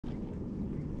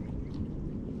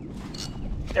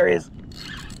There he is.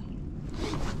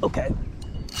 Okay.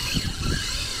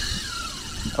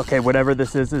 Okay, whatever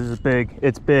this is big.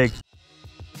 It's big.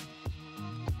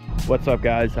 What's up,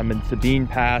 guys? I'm in Sabine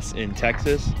Pass in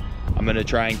Texas. I'm gonna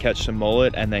try and catch some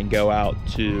mullet and then go out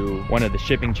to one of the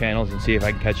shipping channels and see if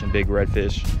I can catch some big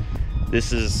redfish.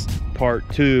 This is part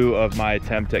 2 of my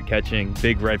attempt at catching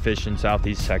big redfish in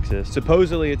Southeast Texas.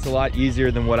 Supposedly it's a lot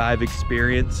easier than what I've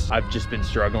experienced. I've just been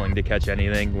struggling to catch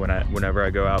anything whenever I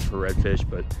go out for redfish,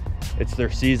 but it's their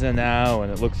season now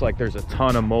and it looks like there's a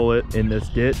ton of mullet in this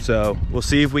ditch. So we'll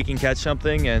see if we can catch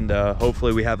something and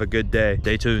hopefully we have a good day.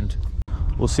 Stay tuned.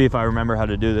 We'll see if I remember how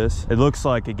to do this. It looks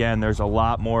like, again, there's a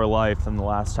lot more life than the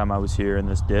last time I was here in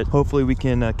this ditch. Hopefully we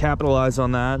can capitalize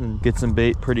on that and get some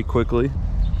bait pretty quickly.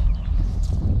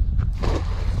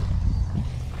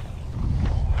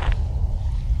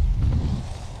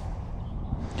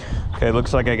 Okay,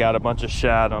 looks like I got a bunch of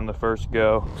shad on the first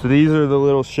go. So these are the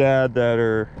little shad that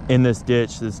are in this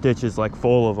ditch. This ditch is like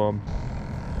full of them.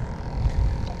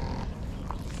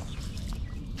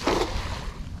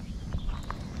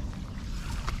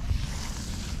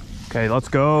 Okay, let's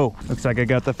go. Looks like I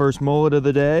got the first mullet of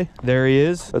the day. There he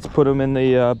is. Let's put him in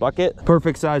the bucket.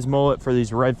 Perfect size mullet for these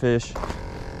redfish.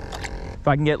 If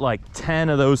I can get like 10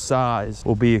 of those size,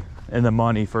 we'll be in the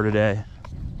money for today.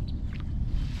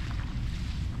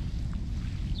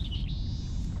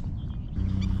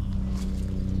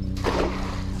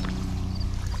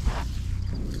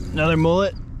 Another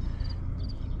mullet.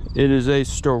 It is a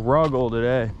struggle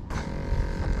today.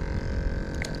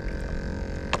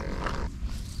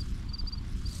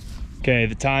 Okay,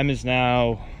 the time is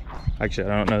now,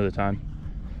 actually I don't know the time.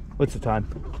 What's the time?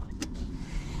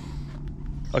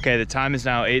 Okay, the time is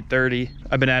now 8:30.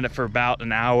 I've been at it for about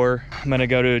an hour. I'm gonna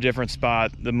go to a different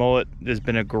spot. The mullet has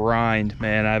been a grind,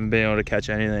 man. I haven't been able to catch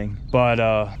anything. But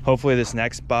hopefully this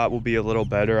next spot will be a little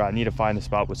better. I need to find a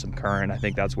spot with some current. I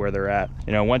think that's where they're at.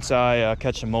 You know, once I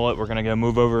catch a mullet, we're gonna go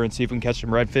move over and see if we can catch some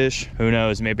redfish. Who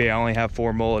knows, maybe I only have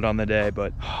 4 mullet on the day,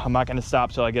 but I'm not gonna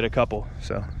stop till I get a couple.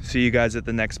 So see you guys at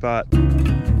the next spot.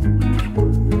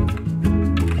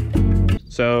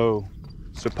 So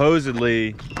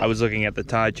supposedly, I was looking at the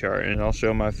tide chart, and I'll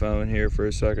show my phone here for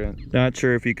a second. Not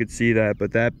sure if you could see that,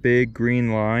 but that big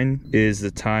green line is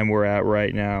the time we're at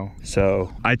right now.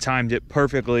 So I timed it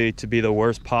perfectly to be the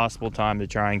worst possible time to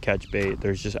try and catch bait.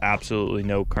 There's just absolutely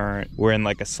no current. We're in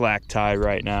like a slack tide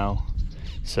right now.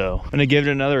 So I'm gonna give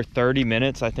it another 30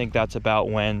 minutes. I think that's about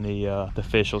when the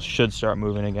fish should start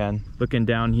moving again. Looking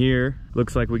down here,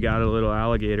 looks like we got a little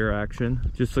alligator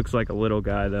action. Just looks like a little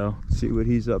guy though. See what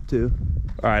he's up to.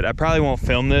 All right, I probably won't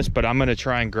film this, but I'm gonna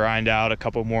try and grind out a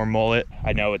couple more mullet.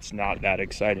 I know it's not that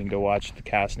exciting to watch the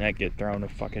cast net get thrown a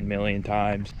fucking million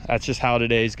times. That's just how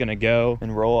today's gonna go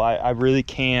and roll. I really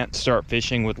can't start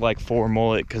fishing with like 4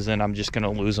 mullet because then I'm just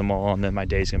gonna lose them all and then my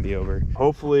day's gonna be over.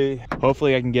 Hopefully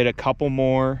I can get a couple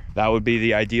more. That would be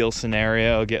the ideal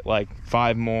scenario. I'll get like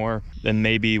 5 more, then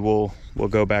maybe we'll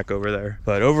go back over there.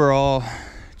 But overall,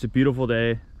 it's a beautiful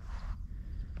day.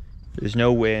 There's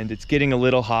no wind. It's getting a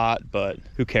little hot, but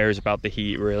who cares about the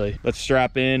heat, really? Let's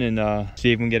strap in and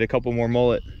see if we can get a couple more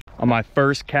mullet. On my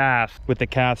first cast with the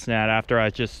cast net after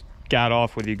I just got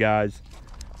off with you guys,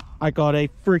 I got a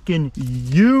freaking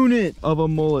unit of a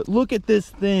mullet. Look at this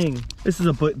thing. This is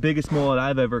the biggest mullet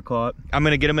I've ever caught. I'm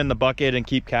gonna get him in the bucket and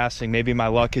keep casting. Maybe my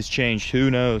luck has changed, who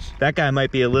knows? That guy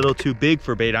might be a little too big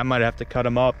for bait. I might have to cut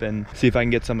him up and see if I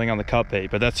can get something on the cut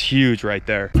bait, but that's huge right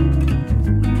there.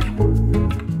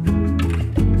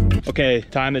 Okay,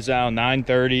 time is now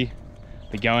 9:30.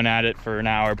 Been going at it for an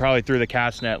hour, probably threw the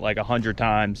cast net like 100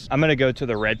 times. I'm gonna go to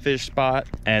the redfish spot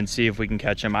and see if we can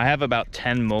catch them. I have about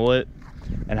 10 mullet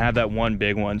and have that one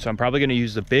big one. So I'm probably gonna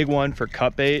use the big one for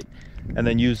cut bait and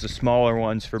then use the smaller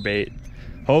ones for bait.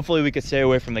 Hopefully we could stay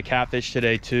away from the catfish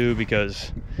today too,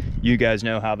 because you guys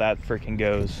know how that freaking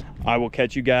goes. I will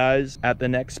catch you guys at the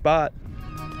next spot.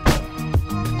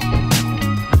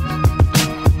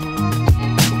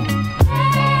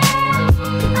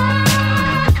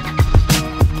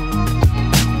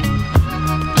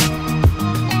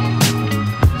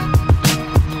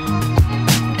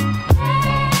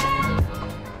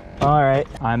 All right,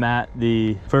 I'm at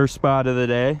the first spot of the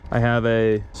day. I have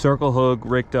a circle hook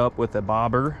rigged up with a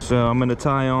bobber. So I'm gonna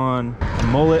tie on a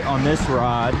mullet on this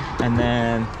rod, and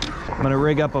then I'm gonna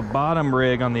rig up a bottom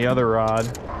rig on the other rod,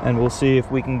 and we'll see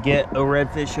if we can get a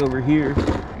redfish over here.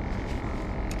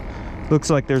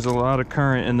 Looks like there's a lot of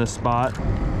current in this spot.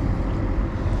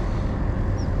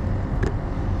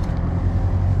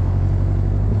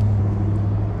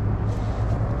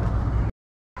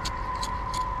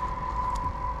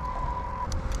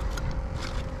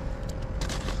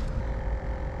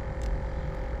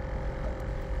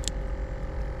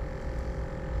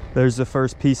 There's the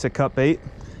first piece of cut bait.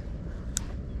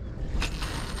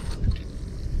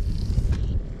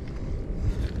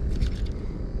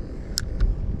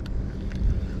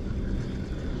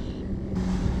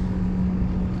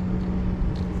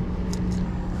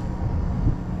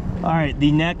 All right,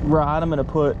 the neck rod, I'm gonna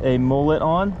put a mullet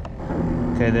on.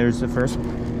 Okay, there's the first.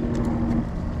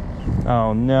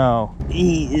 Oh no,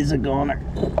 he is a goner.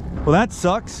 Well, that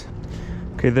sucks.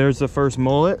 Okay, there's the first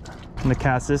mullet. I'm gonna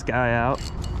cast this guy out.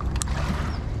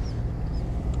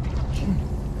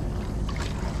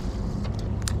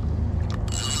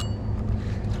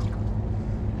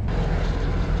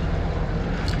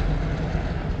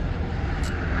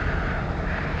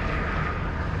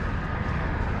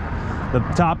 The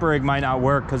top rig might not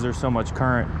work because there's so much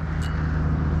current.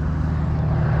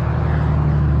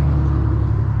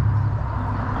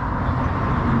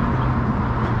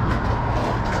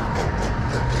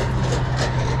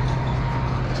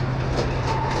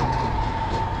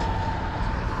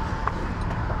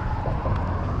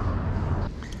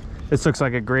 This looks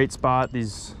like a great spot,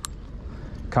 these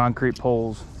concrete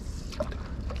poles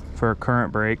for a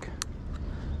current break.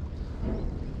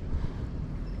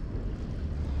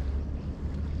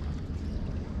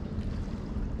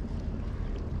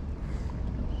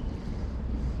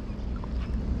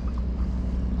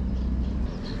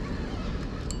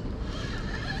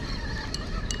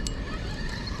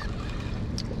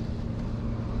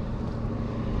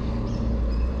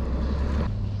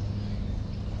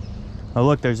 Oh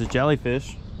look, there's a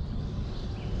jellyfish.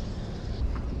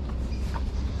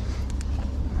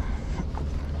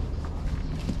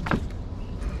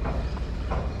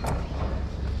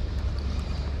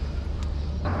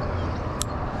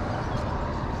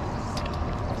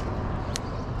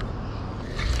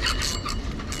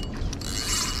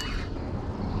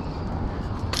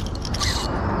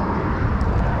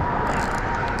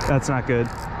 That's not good.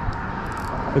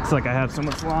 Looks like I have so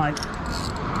much line.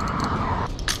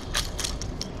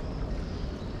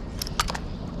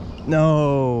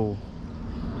 No,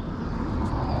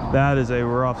 that is a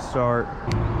rough start.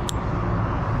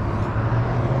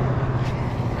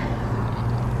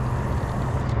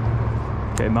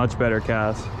 Okay, much better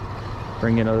cast.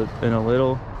 Bring it in a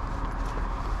little.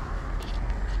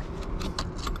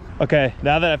 Okay,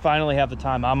 now that I finally have the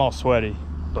time, I'm all sweaty,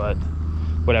 but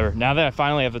whatever. Now that I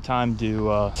finally have the time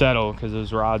to settle, because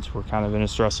those rods were kind of in a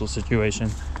stressful situation,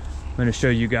 I'm going to show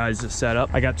you guys the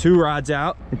setup. I got 2 rods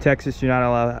out. In Texas, you're not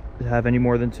allowed to have any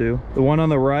more than 2. The one on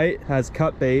the right has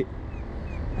cut bait,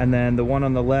 and then the one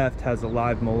on the left has a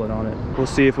live mullet on it. We'll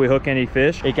see if we hook any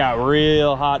fish. It got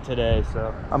real hot today,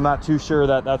 so I'm not too sure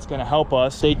that that's going to help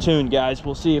us. Stay tuned, guys.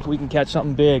 We'll see if we can catch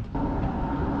something big.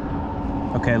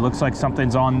 Okay, looks like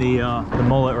something's on the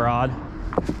mullet rod.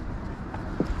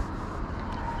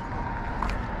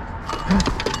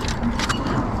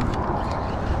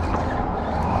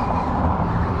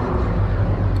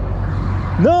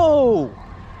 No!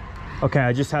 Okay,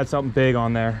 I just had something big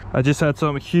on there. I just had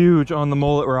something huge on the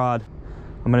mullet rod.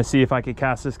 I'm gonna see if I can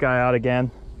cast this guy out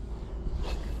again.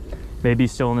 Maybe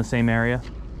he's still in the same area.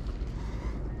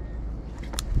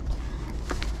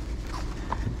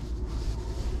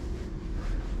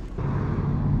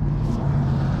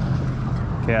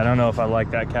 Okay, I don't know if I like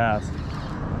that cast.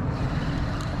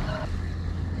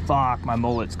 Fuck, my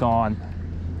mullet's gone.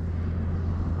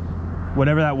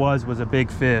 Whatever that was a big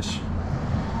fish.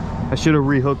 I should have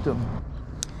rehooked him.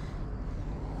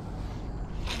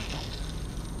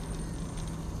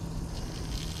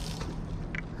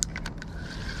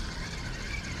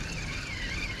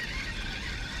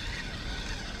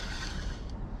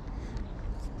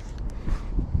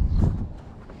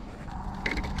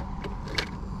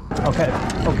 Okay,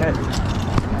 okay.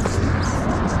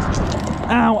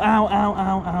 Ow, ow, ow,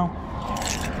 ow, ow.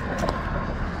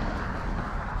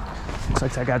 Looks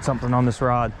like I got something on this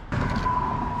rod.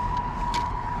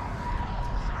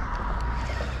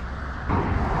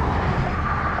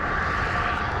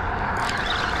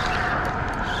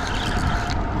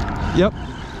 Yep.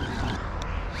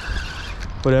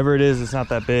 Whatever it is, it's not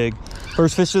that big.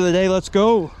 First fish of the day, let's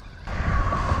go.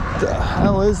 What the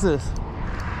hell is this?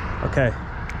 Okay.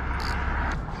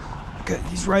 Okay,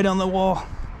 he's right on the wall.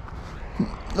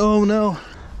 Oh no.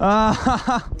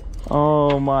 Ah,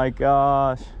 oh my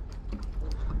gosh.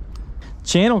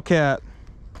 Channel cat.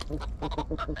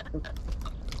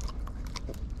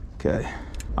 Okay.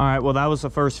 All right, well, that was the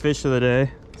first fish of the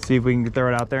day. See if we can throw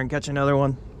it out there and catch another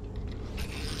one.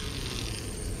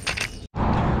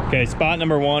 Okay, spot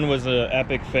number 1 was an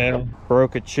epic fail.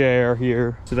 Broke a chair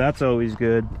here, so that's always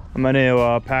good. I'm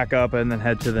gonna pack up and then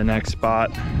head to the next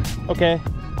spot. Okay,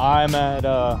 I'm at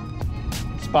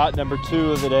spot number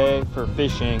 2 of the day for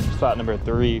fishing, spot number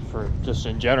 3 for just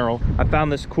in general. I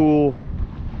found this cool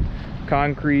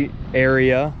concrete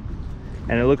area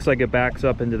and it looks like it backs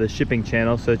up into the shipping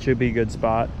channel, so it should be a good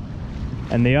spot.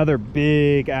 And the other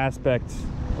big aspect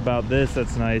about this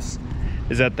that's nice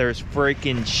is that there's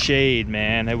freaking shade,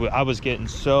 man. I was getting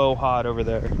so hot over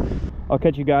there. I'll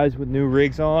catch you guys with new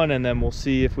rigs on and then we'll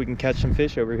see if we can catch some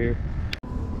fish over here.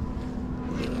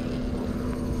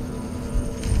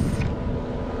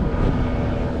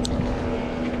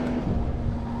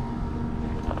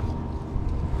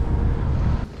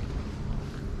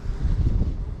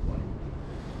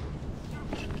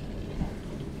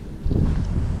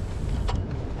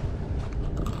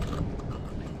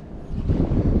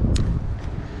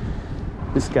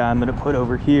 This guy I'm gonna put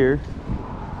over here.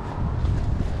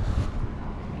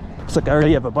 Looks like I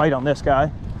already have a bite on this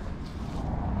guy.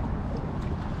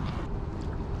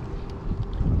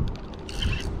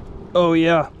 Oh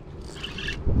yeah.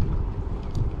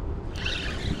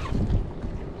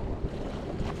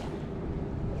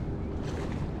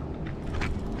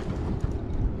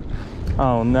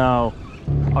 Oh no.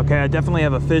 Okay, I definitely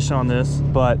have a fish on this,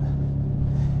 but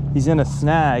he's in a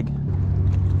snag.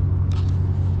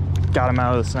 Got him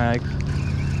out of the snag.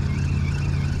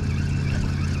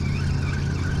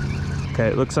 Okay,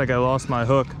 it looks like I lost my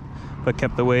hook, but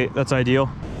kept the weight. That's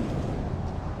ideal.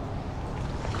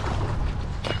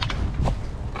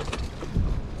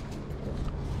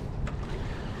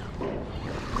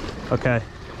 Okay.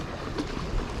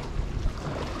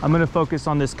 I'm gonna focus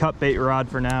on this cut bait rod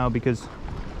for now because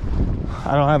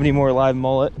I don't have any more live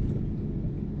mullet.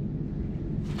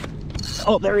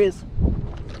 Oh, there he is.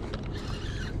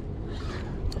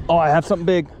 Oh, I have something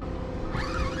big.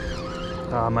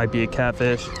 Oh, it might be a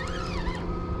catfish.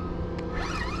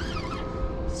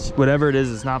 Whatever it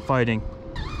is, it's not fighting.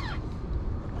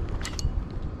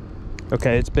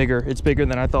 Okay, it's bigger. It's bigger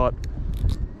than I thought.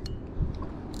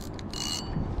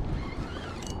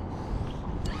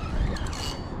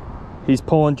 He's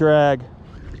pulling drag.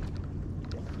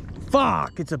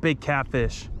 Fuck, it's a big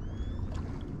catfish.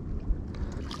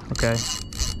 Okay.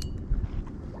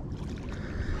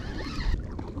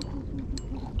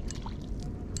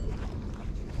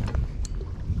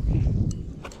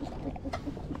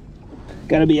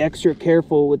 Gotta be extra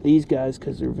careful with these guys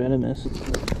because they're venomous.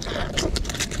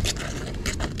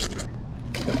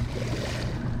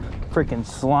 Freaking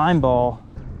slime ball.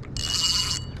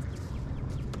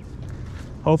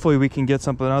 Hopefully we can get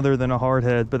something other than a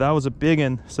hardhead, but that was a big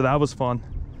one, so that was fun.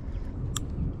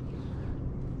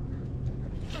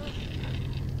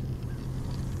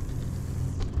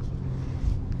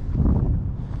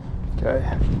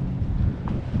 Okay.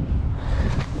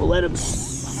 We'll let him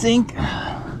sink.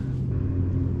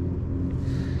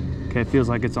 Okay, it feels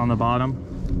like it's on the bottom.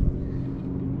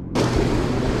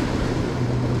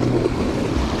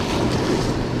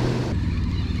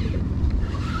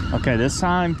 Okay, this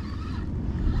time,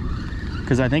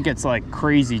 because I think it's like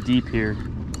crazy deep here.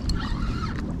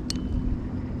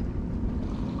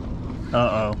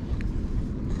 Uh-oh.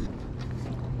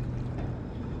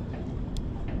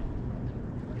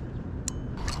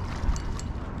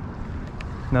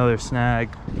 Another snag.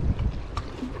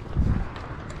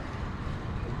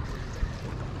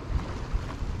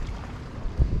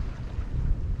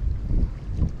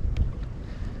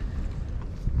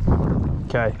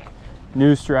 Okay,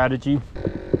 new strategy.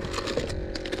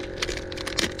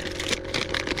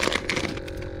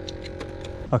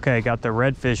 Okay, got the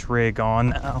redfish rig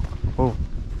on now. Oh,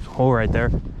 there's a hole right there.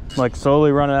 I'm like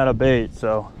slowly running out of bait,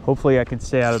 so hopefully I can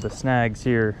stay out of the snags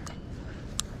here.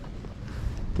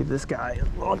 Give this guy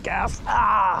a little gas.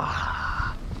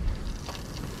 Ah!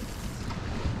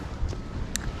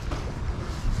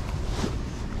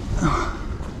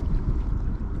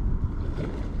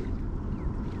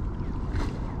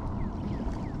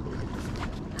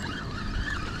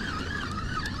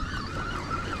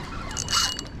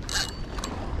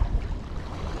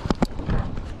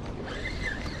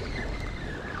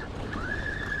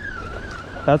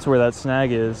 That's where that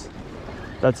snag is.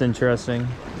 That's interesting.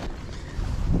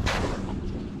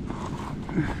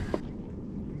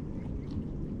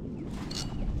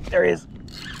 There he is.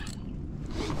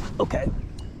 Okay.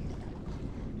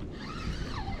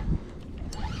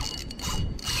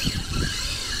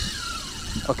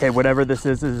 Okay, whatever this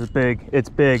is big. It's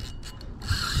big.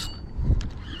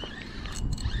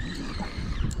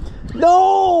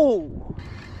 No!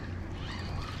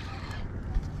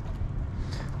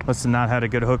 Must have not had a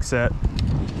good hook set.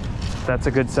 That's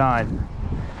a good sign.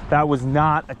 That was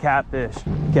not a catfish.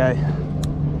 Okay.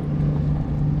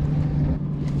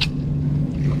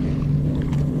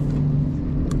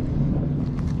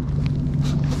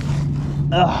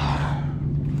 Ugh.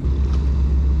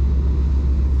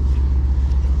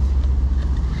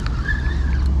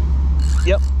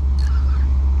 Yep.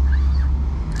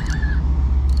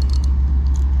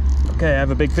 Okay, I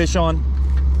have a big fish on.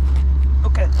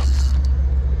 Okay.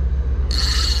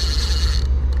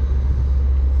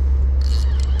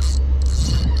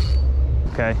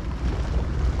 Okay.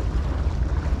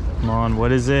 Come on,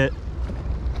 what is it?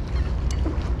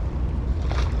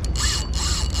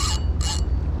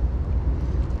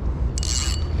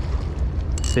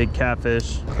 Big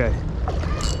catfish. Okay.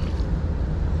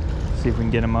 See if we can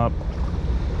get him up.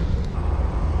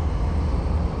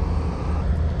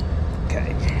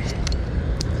 Okay.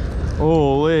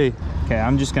 Holy. Okay,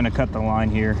 I'm just gonna cut the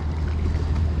line here.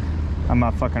 I'm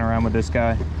not fucking around with this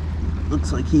guy.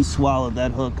 Looks like he swallowed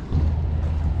that hook.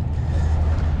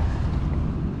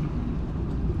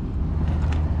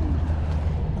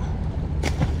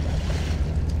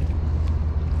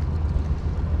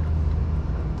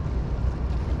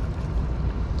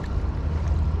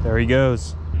 There he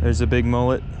goes. There's a big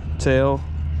mullet tail.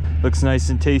 Looks nice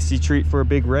and tasty treat for a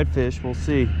big redfish. We'll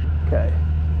see. Okay.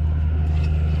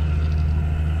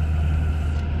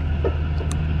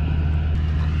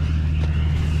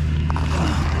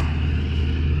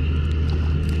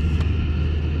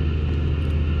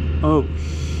 Oh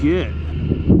shit.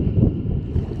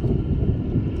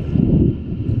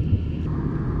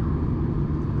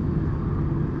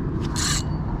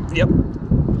 Yep.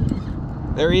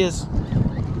 There he is.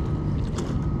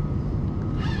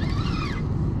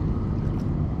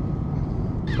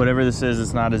 Whatever this is,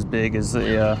 it's not as big as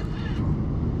the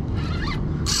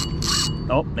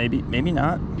oh, maybe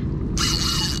not.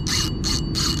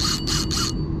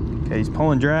 Okay, he's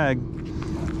pulling drag.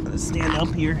 Let's stand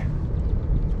up here.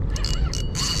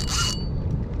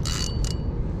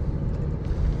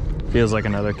 Feels like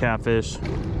another catfish.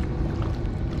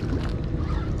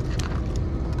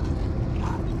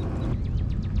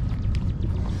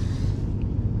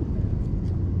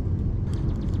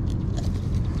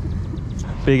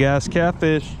 Big ass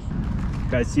catfish.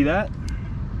 Guys, see that?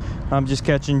 I'm just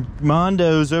catching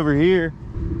mondos over here.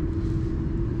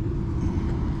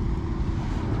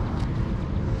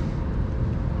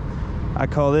 I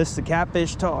call this the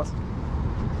catfish toss.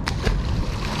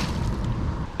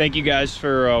 Thank you guys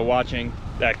for watching.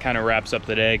 That kind of wraps up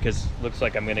the day because looks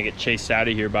like I'm gonna get chased out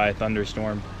of here by a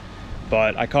thunderstorm.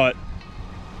 But I caught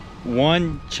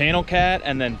one channel cat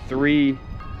and then three,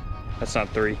 that's not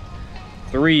three,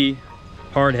 three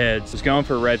hard heads. Just going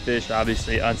for redfish,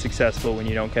 obviously unsuccessful when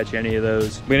you don't catch any of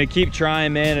those. I'm gonna keep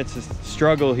trying, man. It's a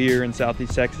struggle here in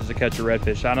Southeast Texas to catch a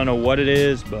redfish. I don't know what it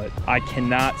is, but I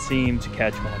cannot seem to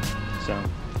catch one. So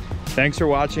thanks for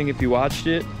watching. If you watched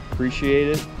it, appreciate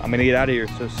it. I'm gonna get out of here,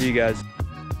 so see you guys.